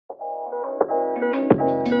দেখুন,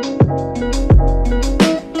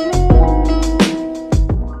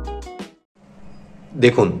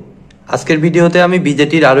 আজকের ভিডিওতে আমি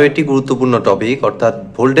বিজেটির আরো একটি গুরুত্বপূর্ণ টপিক অর্থাৎ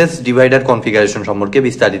ভোল্টেজ ডিভাইডার কনফিগারেশন সম্পর্কে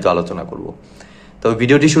বিস্তারিত আলোচনা করব। তো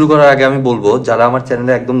ভিডিওটি শুরু করার আগে আমি বলবো, যারা আমার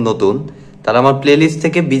চ্যানেলে একদম নতুন তারা আমার প্লেলিস্ট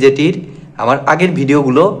থেকে বিজেটির আমার আগের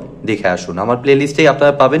ভিডিওগুলো দেখে আসুন। আমার প্লেলিস্টেই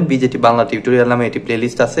আপনারা পাবেন বিজেটি বাংলা টিউটোরিয়াল নামে একটি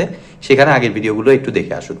প্লেলিস্ট আছে, সেখানে আগের ভিডিওগুলো একটু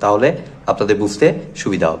দেখে আসুন, তাহলে আপনাদের বুঝতে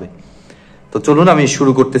সুবিধা হবে। তো চলুন আমি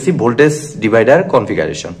শুরু করতেছি ভোল্টেজ ডিভাইডার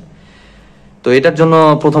কনফিগারেশন। তো এটার জন্য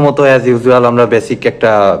প্রথমত অ্যাজ ইউজুয়াল আমরা বেসিক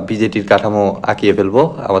একটা বিজেটির কাঠামো আঁকিয়ে ফেলবো।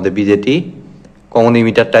 আমাদের বিজেটি কমন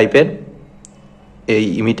ইমিটার টাইপের, এই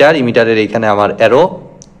ইমিটারের এইখানে আমার অ্যারো,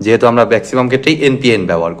 যেহেতু আমরা ম্যাক্সিমাম ক্ষেত্রেই এনপিএন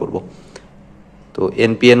ব্যবহার করব, তো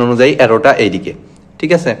এনপিএন অনুযায়ী অ্যারোটা এইদিকে,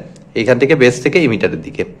 ঠিক আছে, এইখান থেকে বেস থেকে ইমিটারের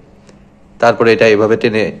দিকে। তারপরে এটা এভাবে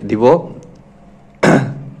টেনে দিব,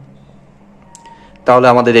 তাহলে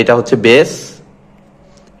আমাদের এটা হচ্ছে বেস,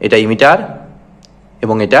 এটা ইমিটার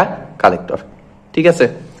এবং এটা কালেক্টর, ঠিক আছে।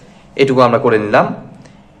 এটুকু আমরা করে নিলাম।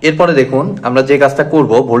 এরপরে দেখুন, আমরা যে কাজটা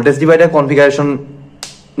করব ভোল্টেজ ডিভাইডার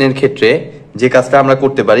কনফিগারেশনের ক্ষেত্রে, যে কাজটা আমরা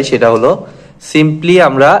করতে পারি সেটা হলো সিম্পলি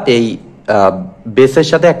আমরা এই বেসের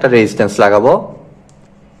সাথে একটা রেজিস্ট্যান্স লাগাবো,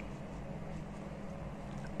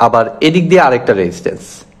 আবার এদিক দিয়ে আরেকটা রেজিস্ট্যান্স,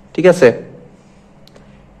 ঠিক আছে।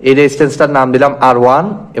 এই রেজিস্ট্যান্সটার নাম দিলাম R1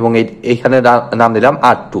 এবং এইখানে নাম দিলাম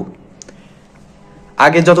R2।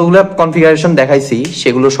 আগে যতগুলো কনফিগারেশন দেখাইছি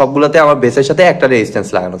সেগুলো সবগুলোতে আমার বেসের সাথে একটা রেজিস্ট্যান্স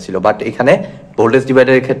লাগানো ছিল, বাট এখানে ভোল্টেজ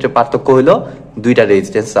ডিভাইডারের ক্ষেত্রে পার্থক্য হলো দুইটা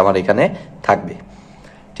রেজিস্ট্যান্স আমার এখানে থাকবে,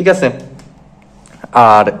 ঠিক আছে।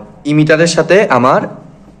 আর ইমিটারের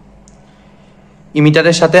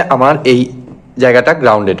সাথে আমার এই জায়গাটা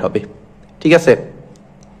গ্রাউন্ডেড হবে, ঠিক আছে।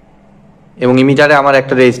 এবং ইমিটারে আমার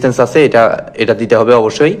একটা রেজিস্ট্যান্স আছে, এটা দিতে হবে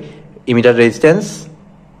অবশ্যই, ইমিটার রেজিস্ট্যান্স।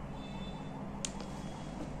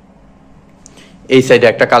 এই সাইডে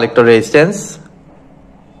একটা কালেক্টর রেজিস্ট্যান্স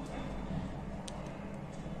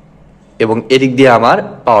এবং এদিক দিয়ে আমার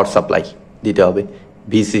পাওয়ার সাপ্লাই দিতে হবে,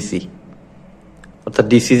 ভিসিসি, অর্থাৎ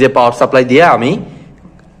ডিসি যে পাওয়ার সাপ্লাই দিয়ে আমি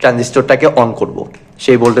ট্রানজিস্টরটাকে অন করব,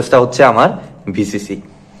 সেই ভোল্টেজটা হচ্ছে আমার ভিসিসি।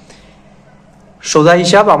 সোজা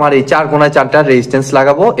হিসাব আমার এই চার কোণায় চারটা রেজিস্ট্যান্স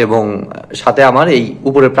লাগাবো এবং সাথে আমার এই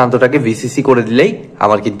উপরের প্রান্তটাকে ভিসিসি করে দিলেই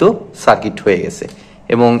আমার কিন্তু সার্কিট হয়ে গেছে।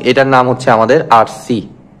 এবং এটার নাম হচ্ছে আমাদের আরসি।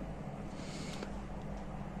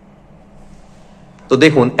 তো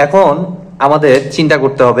দেখুন, এখন আমাদের চিন্তা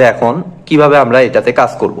করতে হবে এখন কিভাবে আমরা এটাতে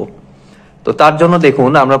কাজ করব। তো তার জন্য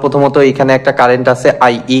দেখুন, আমরা প্রথমত এখানে একটা কারেন্ট আছে,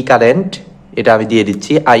 আইই কারেন্ট, এটা আমি দিয়ে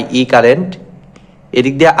দিচ্ছি আইই কারেন্ট।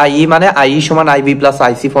 এদিক দিয়ে আইই মানে আইই সমান আইবি প্লাস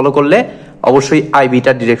আইসি ফলো করলে অবশ্যই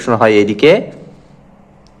আইবিটার ডিরেকশন হয় এইদিকে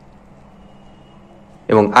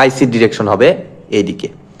এবং আইসির ডিরেকশন হবে এইদিকে।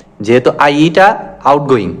 যেহেতু আইইটা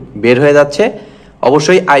আউটগোয়িং বের হয়ে যাচ্ছে,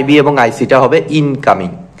 অবশ্যই আইবি এবং আইসিটা হবে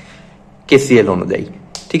ইনকামিং কেসিএল অনুযায়ী,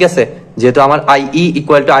 ঠিক আছে। যেহেতু আমার আইই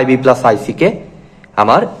ইকুয়াল টু আইবি প্লাস আইসি কে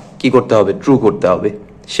আমার কি করতে হবে, ট্রু করতে হবে,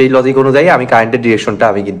 সেই লজিক অনুযায়ী আমি কারেন্টের ডিরেকশনটা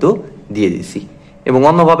আমি কিন্তু দিয়ে দিছি। এবং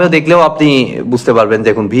অন্যভাবেও দেখলেও আপনি বুঝতে পারবেন,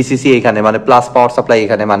 দেখুন ভিসিসি এখানে মানে প্লাস পাওয়ার সাপ্লাই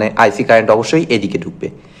এখানে, মানে আইসি কারেন্ট অবশ্যই এদিকে ঢুকবে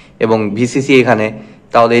এবং ভিসিসি এখানে,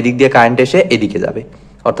 তাহলে এদিক দিয়ে কারেন্ট এসে এদিকে যাবে,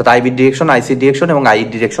 অর্থাৎ আইবির ডিরেকশন, আইসির ডিরেকশন এবং আইর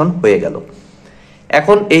ডিরেকশন হয়ে গেল।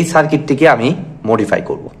 এখন এই সার্কিটটিকে আমি মডিফাই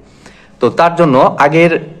করব। তো তার জন্য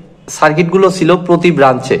আগের সার্কিটগুলো ছিল প্রতি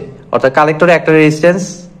ব্রাঞ্চে, অর্থাৎ কালেক্টরে একটা রেজিস্ট্যান্স,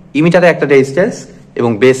 ইমিটারে একটা রেজিস্ট্যান্স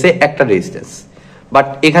এবং বেসে একটা রেজিস্ট্যান্স। বাট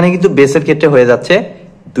এখানে কিন্তু বেসের ক্ষেত্রে হয়ে যাচ্ছে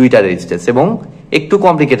দুইটা রেজিস্ট্যান্স এবং একটু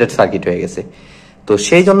কমপ্লিকেটেড সার্কিট হয়ে গেছে। তো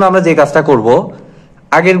সেই জন্য আমরা যে কাজটা করব,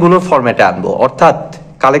 আগের গুলোর ফরম্যাটে আনবো, অর্থাৎ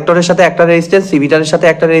কালেক্টরের সাথে একটা রেজিস্ট্যান্স, ইমিটারের সাথে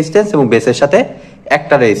একটা রেজিস্ট্যান্স এবং বেসের সাথে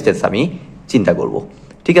একটা রেজিস্ট্যান্স আমি চিন্তা করব,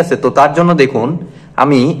 ঠিক আছে। তো তার জন্য দেখুন,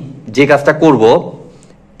 আমি যে কাজটা করব,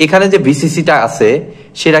 এখানে যে ভিসিসিটা আছে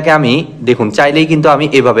সেটাকে আমি দেখুন চাইলেই কিন্তু আমি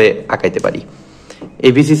এভাবে আঁকাইতে পারি।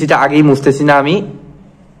 এই ভিসিসিটা আগেই মুছতেছি না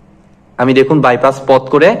আমি দেখুন বাইপাস পথ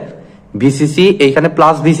করে ভিসিসি এইখানে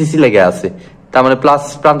প্লাস ভিসিসি লেগে আছে, তার মানে প্লাস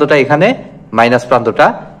প্রান্তটা এখানে, মাইনাস প্রান্তটা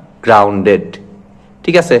গ্রাউন্ডেড,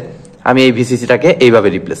 ঠিক আছে। আমি এই ভিসিসিটাকে এইভাবে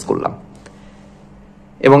রিপ্লেস করলাম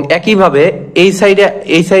এবং একইভাবে এই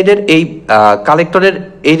সাইডের এই কালেক্টরের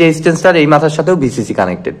এই রেজিস্ট্যান্সটার এই মাথার সাথেও ভিসিসি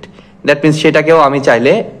কানেক্টেড, দ্যাট মিনস সেটাকেও আমি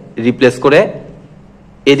চাইলে রিপ্লেস করে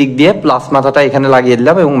এদিক দিয়ে প্লাস মাথাটা এখানে লাগিয়ে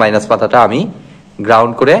দিলাম এবং মাইনাস মাথাটা আমি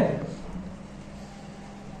গ্রাউন্ড করে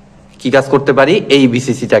কি কাজ করতে পারি, এই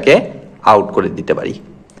ভিসিসিটাকে আউট করে দিতে পারি,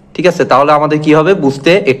 ঠিক আছে। তাহলে আমাদের কি হবে,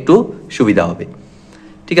 বুঝতে একটু সুবিধা হবে,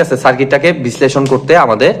 ঠিক আছে, সার্কিটটাকে বিশ্লেষণ করতে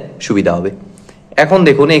আমাদের সুবিধা হবে। এখন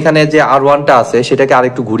দেখুন, এখানে যে R1টা আছে সেটাকে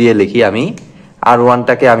আরেকটু ঘুরিয়ে লিখি আমি।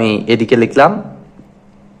 R1টাকে আমি এদিকে লিখলাম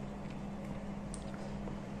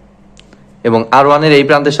এবং R1 এর এই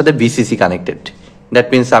প্রান্তের সাথে VCC কানেক্টেড। দ্যাট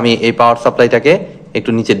মিনস আমি এই পাওয়ার সাপ্লাইটাকে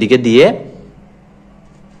একটু নিচের দিকে দিয়ে,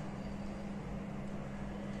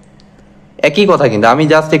 একই কথা কিন্তু আমি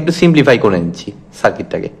জাস্ট একটু সিম্পলিফাই করে নিচ্ছি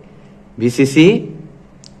সার্কিটটাকে। VCC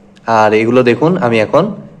আর এগুলো দেখুন আমি এখন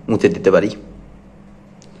মুছে দিতে পারি,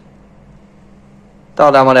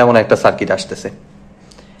 তাহলে আমার এমন একটা সার্কিট আসতেছে।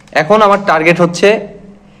 এখন আমার টার্গেট হচ্ছে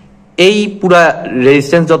এই পুরা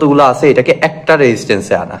রেজিস্ট্যান্স যতগুলো আছে এটাকে একটা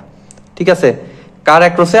রেজিস্ট্যান্সে আনা। ঠিক আছে, কার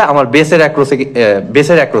অ্যাক্রসে? আমার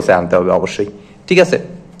বেসের অ্যাক্রসে আনতে হবে অবশ্যই। ঠিক আছে,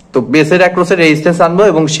 তো বেসের অ্যাক্রসে রেজিস্ট্যান্স আনবো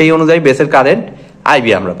এবং সেই অনুযায়ী বেসের কারেন্ট IB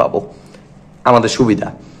আমরা পাবো আমাদের সুবিধা।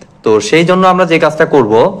 তো সেই জন্য আমরা যে কাজটা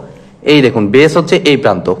করব, এই দেখুন বেস হচ্ছে এই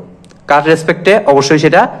প্রান্ত, কার রেসপেক্টে? অবশ্যই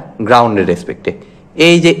সেটা গ্রাউন্ডের রেসপেক্টে।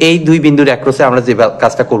 এই যে এই দুই বিন্দুর অ্যাক্রসে আমরা যে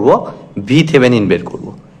কাজটা করব, VThevenin বের করব।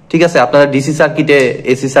 ঠিক আছে, আপনারা ডিসি সার্কিটে,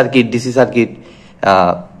 এসি সার্কিট, ডিসি সার্কিট,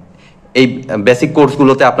 এই বেসিক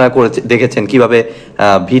কোর্সগুলোতে আপনারা দেখেছেন কিভাবে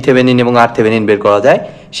VThevenin এবং RThevenin বের করা যায়।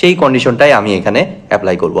 সেই কন্ডিশনটাই আমি এখানে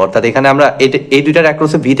অ্যাপ্লাই করব। অর্থাৎ এখানে আমরা এই দুইটার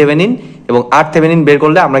অ্যাক্রসে VThevenin এবং RThevenin বের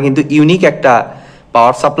করলে আমরা কিন্তু ইউনিক একটা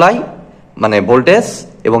পাওয়ার সাপ্লাই, মানে ভোল্টেজ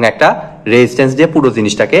এবং একটা রেজিস্ট্যান্স দিয়ে পুরো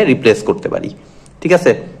জিনিসটাকে রিপ্লেস করতে পারি। ঠিক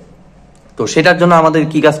আছে, তো সেটার জন্য আমাদের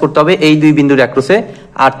কি কাজ করতে হবে? এই দুই বিন্দুর অ্যাক্রসে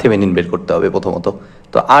RThevenin বের করতে হবে প্রথমত।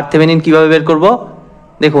 তো RThevenin কিভাবে বের করব?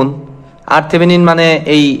 দেখুন, RThevenin মানে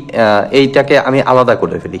এইটাকে আমি আলাদা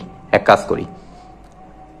করে ফেলি। এক কাজ করি,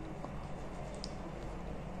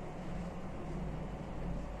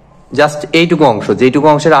 জাস্ট এইটুকু অংশ, যেটুকু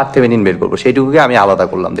অংশের RThevenin বের করবো সেইটুকুকে আমি আলাদা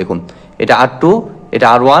করলাম। দেখুন, এটা R2, এটা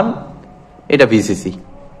R1, এটা VCC।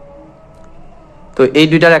 তো এই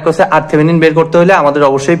দুইটার অ্যাক্রসে RThevenin বের করতে হলে আমাদের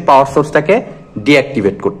অবশ্যই পাওয়ার সোর্সটাকে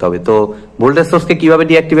ডিঅ্যাক্টিভেট করতে হবে। তো ভোল্টেজ সোর্সকে কিভাবে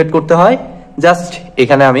ডিঅ্যাক্টিভেট করতে হয়? জাস্ট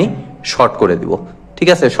এখানে আমি শর্ট করে দিব। ঠিক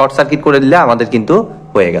আছে, শর্ট সার্কিট করে দিলে আমাদের কিন্তু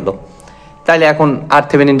হয়ে গেল। তাইলে এখন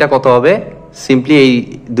RTheveninটা কত হবে? সিম্পলি এই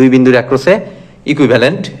দুই বিন্দুর অ্যাক্রসে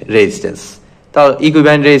ইকুইভ্যালেন্ট রেজিস্ট্যান্স। তাও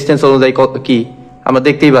ইকুইভ্যালেন্ট রেজিস্ট্যান্স অনুযায়ী কি আমরা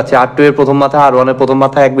দেখতেই পাচ্ছি, R2 এর প্রথম মাথা R1 এর প্রথম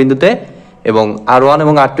মাথা এক বিন্দুতে এবং R1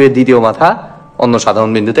 এবং R2 এর দ্বিতীয় মাথা অন্য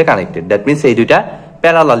সাধারণ বিন্দুতে কানেক্টেড। দ্যাট মিনস এই দুইটা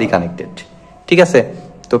প্যারালালি কানেক্টেড। ঠিক আছে,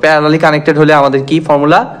 তো প্যারালালি কানেক্টেড হলে আমাদের কি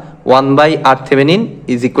formula? 1/RThevenin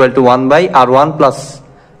is equal to 1/R1 plus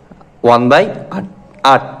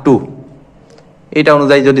 1/R2। এটা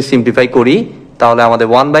অনুযায়ী যদি সিম্পলিফাই করি তাহলে আমাদের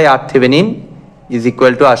 1/RThevenin ইজ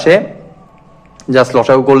ইকুয়াল টু আসে, জাস্ট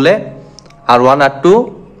লসাগু করলে R1 R2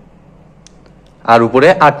 আর উপরে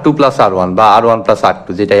R2 প্লাস R1 বা R1 প্লাস R2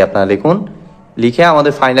 যেটাই আপনারা লিখুন, লিখে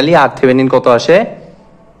আমাদের ফাইনালি RThevenin কত আসে?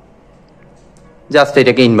 জাস্ট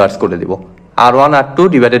এটাকে ইনভার্স করে দিব, R1 R2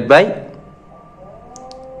 divided by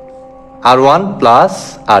R1 plus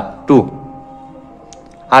R2।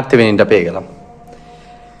 RTheveninটা পেয়ে গেলাম।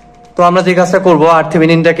 তো আমরা যে কাজটা করবো,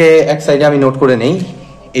 RTheveninটাকে এক সাইডে আমি নোট করে নেই।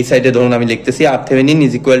 এই সাইডে ধরুন আমি লিখতেছি RThevenin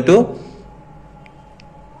is equal to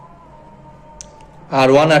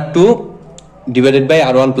R1 R2 divided by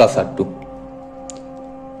R1 plus R2।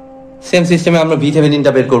 Same সিস্টেমে আমরা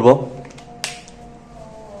VTheveninটা বের করব।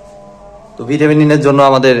 তো VThevenin এর জন্য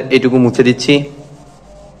আমাদের এইটুকু মুছে দিচ্ছি।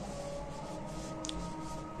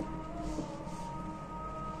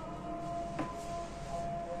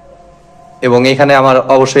 এবং এখানে আমার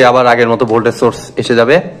অবশ্যই আবার আগের মতো ভোল্টেজ সোর্স এসে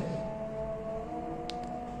যাবে,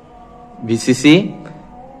 VCC।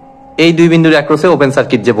 এই দুই বিন্দুর অ্যাক্রসে ওপেন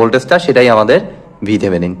সার্কিট যে ভোল্টেজটা সেটাই আমাদের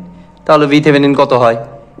VThevenin। তাহলে VThevenin কত হয়?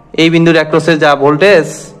 এই বিন্দুর অ্যাক্রসে যা ভোল্টেজ,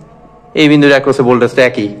 এই বিন্দুর অ্যাক্রসে ভোল্টেজটা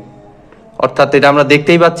একই। অর্থাৎ এটা আমরা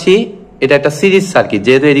দেখতেই পাচ্ছি এটা একটা সিরিজ সার্কিট,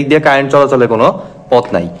 যেহেতু এদিক দিয়ে কারেন্ট চলাচলের কোনো পথ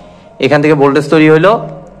নাই। এখান থেকে ভোল্টেজ তৈরি হলো,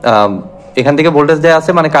 এখান থেকে ভোল্টেজ দেওয়া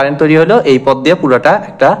আছে মানে কারেন্ট তৈরি হলো, এই পথ দিয়ে পুরোটা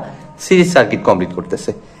একটা সিরিজ সার্কিট কমপ্লিট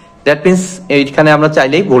করতেছে। দ্যাট মিনস এইখানে আমরা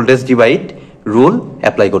চাইলেই ভোল্টেজ ডিভাইড রুল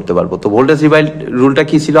অ্যাপ্লাই করতে পারবো। তো ভোল্টেজ ডিভাইড রুলটা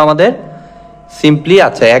কি ছিল আমাদের? সিম্পলি,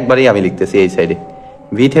 আচ্ছা একবারই আমি লিখতেছি এই সাইডে,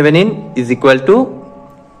 VThevenin ইজ ইকুয়াল টু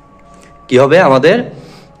কি হবে আমাদের?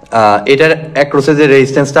 এটার অ্যাক্রসে যে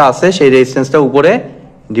রেজিস্ট্যান্সটা আছে সেই রেজিস্ট্যান্সটা উপরে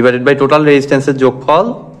ডিভাইডেড বাই টোটাল রেজিস্ট্যান্সের যোগফল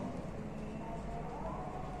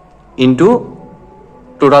ইন্টু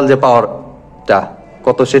টোটাল যে পাওয়ারটা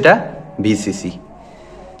কত সেটা VCC।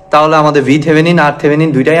 তাহলে আমাদের VThevenin RThevenin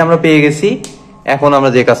দুইটাই আমরা পেয়ে গেছি। এখন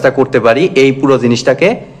আমরা যে কাজটা করতে পারি, এই পুরো জিনিসটাকে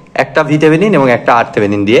একটা VThevenin এবং একটা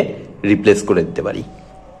RThevenin দিয়ে রিপ্লেস করে দিতে পারি।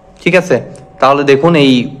 ঠিক আছে, তাহলে দেখুন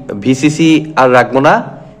এই VCC আর রাখবো না,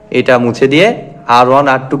 এটা মুছে দিয়ে R1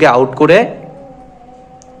 R2 কে আউট করে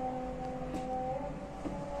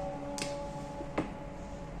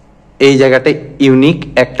এই জায়গাটা ইউনিক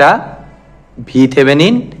একটা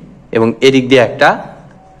VThevenin এবং এদিক দিয়ে একটা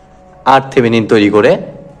RThevenin তৈরি করে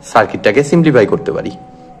সার্কিটটাকে সিম্পলিফাই করতে পারি।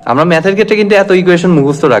 আমরা ম্যাথের ক্ষেত্রে কিন্তু এত ইকুয়েশন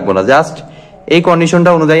মুখস্থ রাখবো না, জাস্ট এই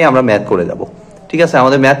কন্ডিশনটা অনুযায়ী আমরা ম্যাথ করে যাব। ঠিক আছে,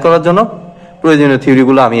 আমাদের ম্যাথ করার জন্য প্রয়োজনীয়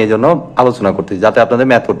থিওরিগুলো আমি এই জন্য আলোচনা করতেছি, যাতে আপনাদের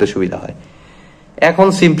ম্যাথ করতে সুবিধা হয়। এখন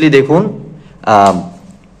সিম্পলি দেখুন,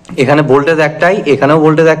 এখানে ভোল্টেজ একটাই, এখানেও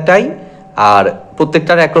ভোল্টেজ একটাই, আর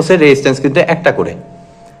প্রত্যেকটার অ্যাক্রসের রেজিস্ট্যান্স কিন্তু একটা করে।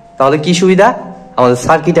 তাহলে কি সুবিধা, আমাদের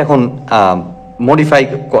সার্কিট এখন মডিফাই,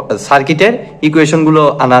 সার্কিটের ইকুয়েশনগুলো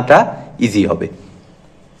আনাটা ইজি হবে।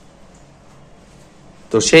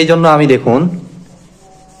 তো সেই জন্য আমি দেখুন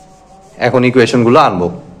এখন ইকুয়েশনগুলো আনবো।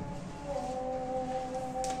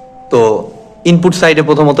 তো ইনপুট সাইডে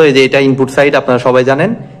প্রথমত এই যে এটা ইনপুট সাইড, আপনারা সবাই জানেন।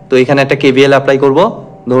 তো এখানে একটা কেভিএল অ্যাপ্লাই করব।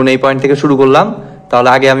 ধরুন এই পয়েন্ট থেকে শুরু করলাম, তাহলে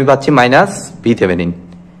আগে আমি পাচ্ছি মাইনাস ভি থেভেনিন,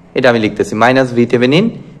 এটা আমি লিখতেছি মাইনাস ভি থেভেনিন,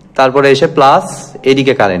 তারপরে এসে প্লাস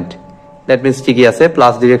এদিকে কারেন্ট, দ্যাট মিনস ঠিকই আছে,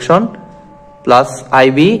 plus direction, plus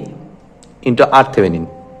i b into আর থেভেনিন।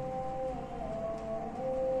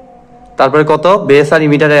 তারপরে কত, বেস আর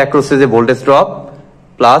ইমিটারের অ্যাক্রসে যে ভোল্টেজ ড্রপ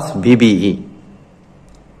প্লাস ভিবিই,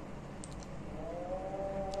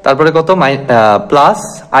 তারপরে কত প্লাস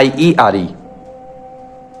আইইআরই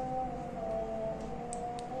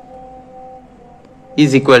ইজ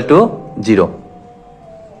ইকুয়াল টু 0।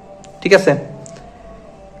 ঠিক আছে,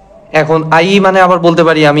 এখন আইই মানে আবার বলতে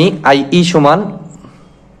পারি আমি আইই সমান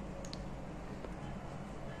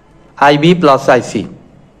আইবি প্লাস আইসি।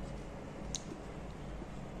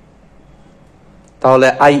 তাহলে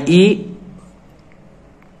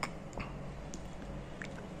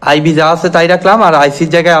আইবি যা আছে তাই রাখলাম, আর আইসির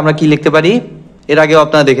জায়গায় আমরা কি লিখতে পারি, এর আগেও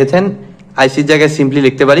আপনারা দেখেছেন, আইসির জায়গায় সিম্পলি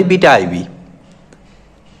লিখতে পারি বিটা আইবি।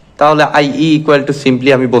 তাহলে আইই ইকুয়াল টু সিম্পলি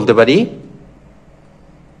আমি বলতে পারি,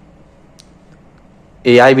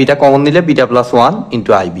 এই আইবিটা কমন নিলে বিটা প্লাস 1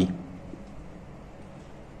 ইন্টু আইবি।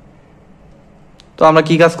 তো আমরা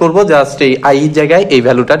কি কাজ করব, জাস্ট এই আইর জায়গায় এই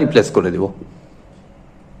ভ্যালুটা রিপ্লেস করে দেব।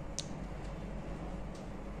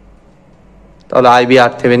 তাহলে IB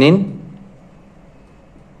R Thevenin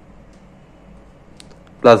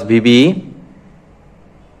plus VB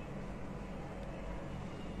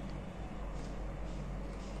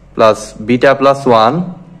plus beta plus 1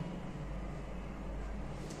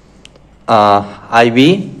 IB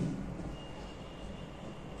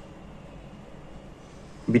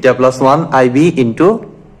beta plus 1 IB into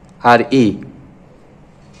R E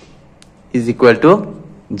is equal to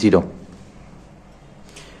 0।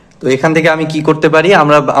 তো এখান থেকে আমি কি করতে পারি,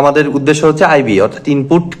 আমাদের উদ্দেশ্য হচ্ছে আইবি অর্থাৎ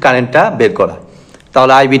ইনপুট কারেন্টটা বের করা।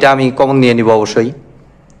 তাহলে আইবিটা আমি কমন নিয়ে নিব অবশ্যই।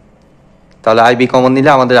 তাহলে আইবি কমন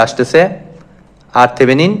নিলে আমাদের আসতেছে আর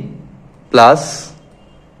Thevenin plus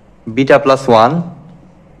beta plus 1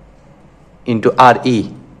 into আর ই,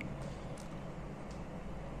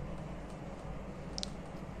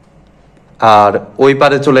 আর ওই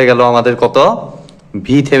পারে চলে গেল আমাদের কত,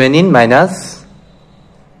 ভি থেভেনিন মাইনাস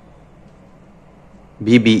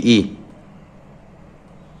ভিবিই।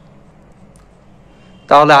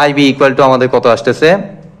 তাহলে আইবি ইকুয়াল টু আমাদের কত আসতেছে,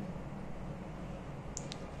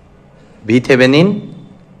 V Thevenin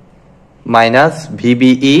minus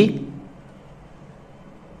VBE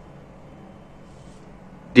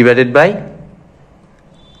divided by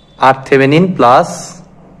R Thevenin plus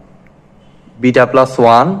beta plus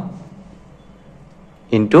 1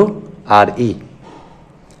 into আর ই।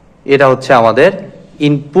 এটা হচ্ছে আমাদের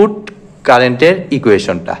ইনপুট কারেন্টের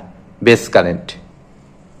ইকুয়েশনটা, বেস কারেন্ট।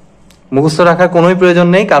 মুখস্থ রাখার কোনোই প্রয়োজন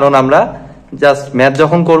নেই, কারণ আমরা জাস্ট ম্যাথ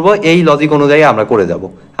যখন করব এই লজিক অনুযায়ী আমরা করে যাব।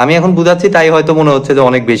 আমি এখন বুঝাচ্ছি তাই হয়তো মনে হচ্ছে যে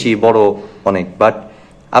অনেক বেশি বড় অনেক, বাট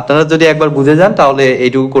আপনারা যদি একবার বুঝে যান তাহলে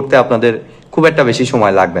এইটুকু করতে আপনাদের খুব একটা বেশি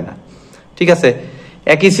সময় লাগবে না। ঠিক আছে,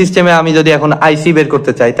 একই সিস্টেমে আমি যদি এখন আইসি বের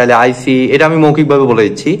করতে চাই, তাহলে আইসি, এটা আমি মৌখিকভাবে বলে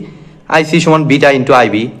দিচ্ছি, আইসি সমান বিটা ইন্টু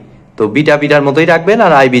আইবি। তো বিটা বিটার মতোই রাখবেন,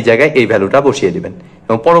 আর আইবির জায়গায় এই ভ্যালুটা বসিয়ে দিবেন।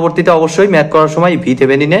 এবং পরবর্তীতে অবশ্যই ম্যাথ করার সময় ভি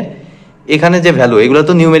থেভেনিনের এখানে যে ভ্যালু, এগুলো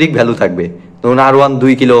তো নিউমেরিক ভ্যালু থাকবে। ধরুন R1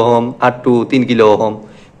 2 kilo ohm, R2 3 kilo ohm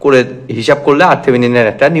করে হিসাব করলে আর থেভেনিনের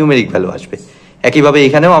একটা নিউমেরিক ভ্যালু আসবে। একইভাবে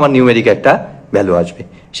এখানেও আমার নিউমেরিক একটা ভ্যালু আসবে,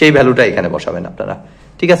 সেই ভ্যালুটা এখানে বসাবেন আপনারা।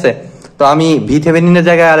 ঠিক আছে, তো আমি ভি থেভেনিনের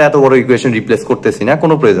জায়গায় আর এত বড় ইকুয়েশন রিপ্লেস করতেছি না,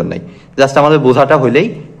 কোনো প্রয়োজন নাই, জাস্ট আমাদের বোঝাটা হইলেই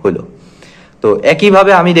হলো। তো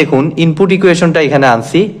একইভাবে আমি দেখুন ইনপুট ইকুয়েশনটা এখানে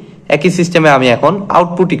আনছি, একই সিস্টেমে আমি এখন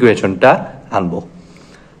আউটপুট ইকুয়েশনটা আনবো।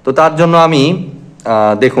 তো তার জন্য আমি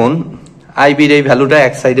দেখুন আইবির এই ভ্যালুটা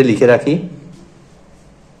এক সাইডে লিখে রাখি,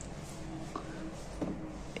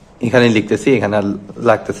 এখানে লিখতেছি, এখানে আর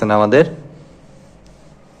লাগতেছে না আমাদের।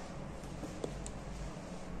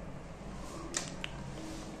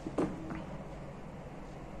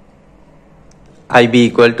 IB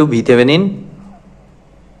equal to V Thevenin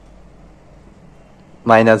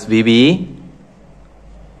minus VBE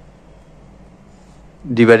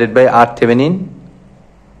divided by R Thevenin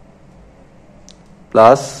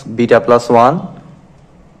plus beta plus 1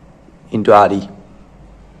 into আর ই।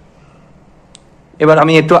 এবার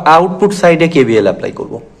আমি একটু আউটপুট সাইডে কেভিএল অ্যাপ্লাই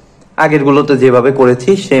করব। আগের গুলোতে যেভাবে করেছি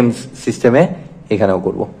সেম সিস্টেমে এখানেও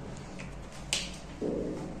করব।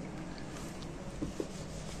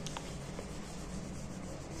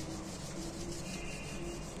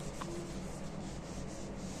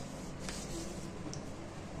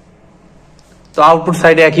 তো আউটপুট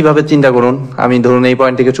সাইডে একইভাবে চিন্তা করুন, আমি ধরুন এই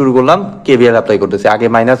পয়েন্ট থেকে শুরু করলাম, কেভিএল অ্যাপ্লাই করতেছি। আগে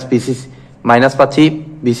মাইনাস পাচ্ছি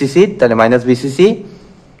বিসিসি, তাহলে minus BCC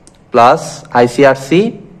plus ICRC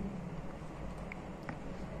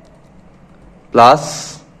plus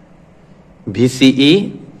VCE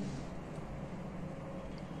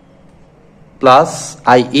plus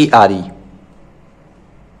আইইআরই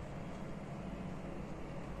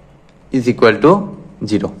is equal to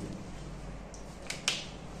 0।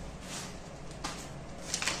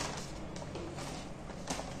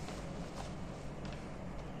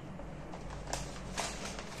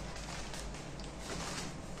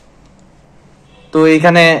 তো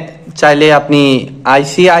এখানে চাইলে আপনি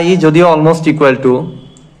আইসিআই যদিও অলমোস্ট ইকুয়াল টু,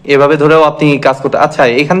 এভাবে ধরেও আপনি কাজ করতে। আচ্ছা,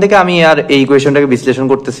 এখান থেকে আমি আর এই ইকুয়েশনটাকে বিশ্লেষণ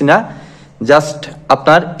করতেছি না, জাস্ট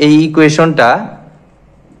আপনার এই ইকুয়েশনটা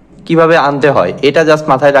কিভাবে আনতে হয় এটা জাস্ট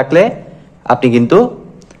মাথায় রাখলে আপনি কিন্তু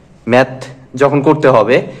ম্যাথ যখন করতে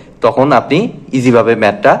হবে তখন আপনি ইজিভাবে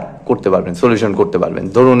ম্যাথটা করতে পারবেন, সলিউশন করতে পারবেন।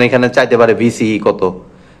 ধরুন এখানে চাইতে পারে ভিসিই কত,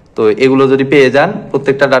 তো এগুলো যদি পেয়ে যান,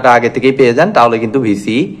 প্রত্যেকটা ডাটা আগে থেকেই পেয়ে যান, তাহলে কিন্তু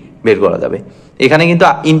ভিসিই বের করা যাবে। এখানে কিন্তু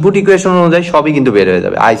ইনপুট ইকুয়েশন অনুযায়ী সবই কিন্তু বের হয়ে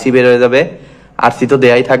যাবে। আইসি বের হয়ে যাবে, আরসি তো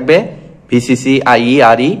দেয়াই থাকবে, ভিসিসি আইই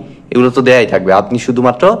আরই এগুলো তো দেয়াই থাকবে। আপনি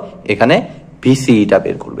শুধুমাত্র এখানে ভিসিইটা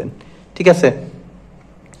বের করবেন, ঠিক আছে?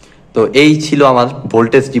 তো এই ছিল আমার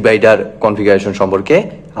ভোল্টেজ ডিভাইডার কনফিগারেশন সম্পর্কে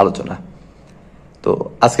আলোচনা। তো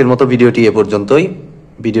আজকের মতো ভিডিওটি এ পর্যন্তই।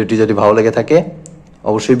 ভিডিওটি যদি ভালো লেগে থাকে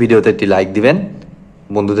অবশ্যই ভিডিওতে একটি লাইক দিবেন,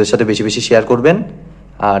 বন্ধুদের সাথে বেশি বেশি শেয়ার করবেন,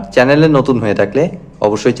 আর চ্যানেলে নতুন হয়ে থাকলে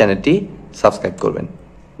অবশ্যই চ্যানেলটি সাবস্ক্রাইব করবেন।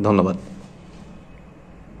 ধন্যবাদ।